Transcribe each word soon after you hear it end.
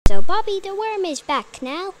So Bobby the Worm is back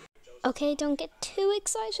now. Okay, don't get too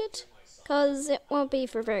excited, cause it won't be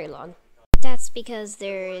for very long. That's because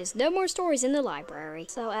there is no more stories in the library.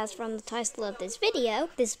 So as from the title of this video,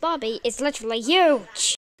 this Bobby is literally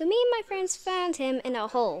huge. So me and my friends found him in a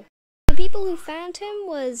hole. The people who found him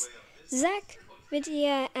was Zach,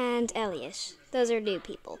 Vidya, and Elliot. Those are new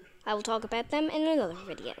people. I will talk about them in another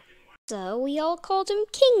video. So we all called him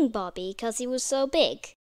King Bobby because he was so big.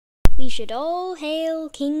 We should all hail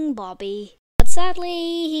King Bobby. But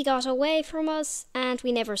sadly, he got away from us and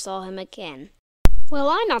we never saw him again. Well,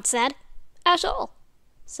 I'm not sad at all.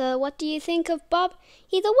 So what do you think of Bobby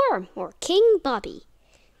the Worm or King Bobby?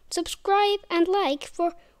 Subscribe and like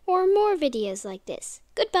for more videos like this.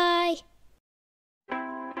 Goodbye!